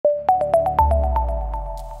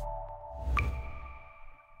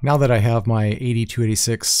Now that I have my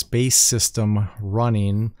 8286 space system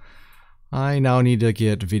running, I now need to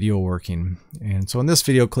get video working. And so in this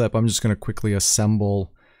video clip, I'm just going to quickly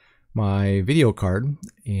assemble my video card.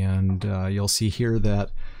 And you'll see here that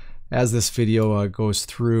as this video goes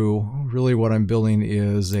through, really what I'm building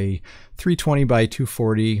is a 320 by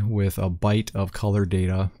 240 with a byte of color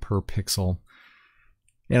data per pixel.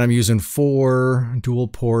 And I'm using 4 dual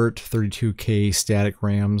port 32K static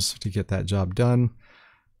RAMs to get that job done.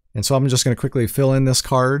 And so I'm just going to quickly fill in this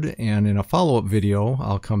card, and in a follow-up video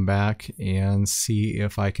I'll come back and see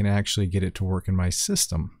if I can actually get it to work in my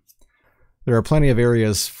system. There are plenty of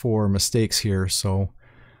areas for mistakes here, so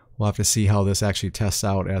we'll have to see how this actually tests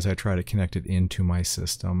out as I try to connect it into my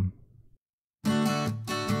system.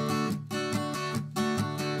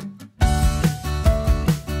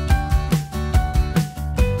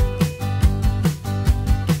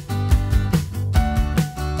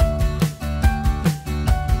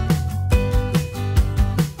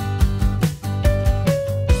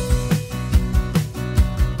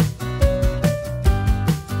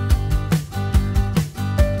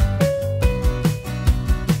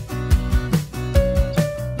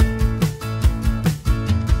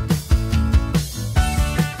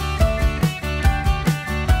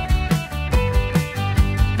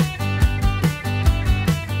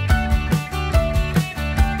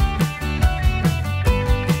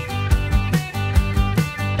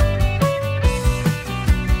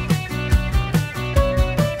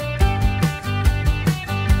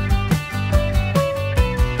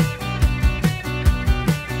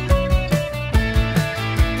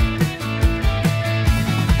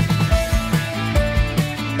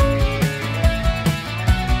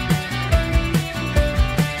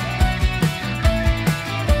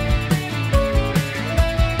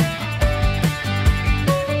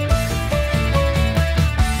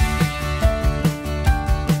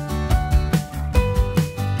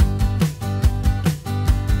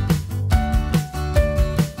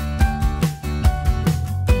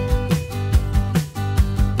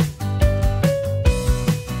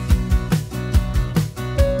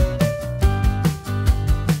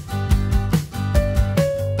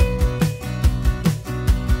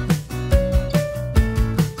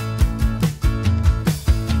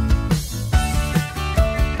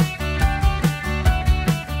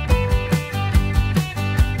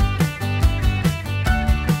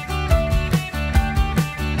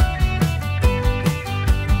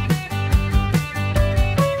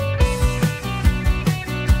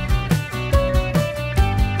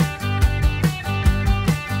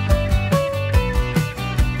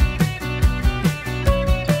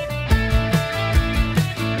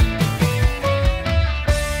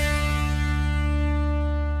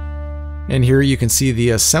 And here you can see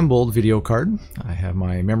the assembled video card. I have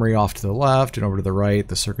my memory off to the left and over to the right,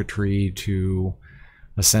 the circuitry to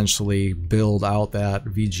essentially build out that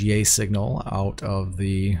VGA signal out of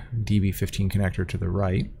the DB15 connector to the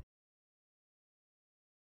right.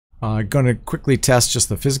 I'm going to quickly test just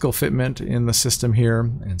the physical fitment in the system here.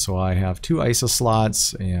 And so I have 2 ISO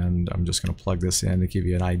slots, and I'm just going to plug this in to give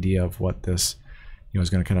you an idea of what this is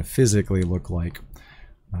going to kind of physically look like.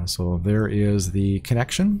 So there is the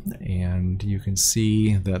connection, and you can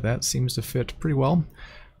see that that seems to fit pretty well.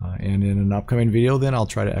 And in an upcoming video then I'll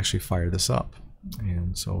try to actually fire this up.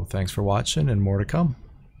 And so thanks for watching, and more to come.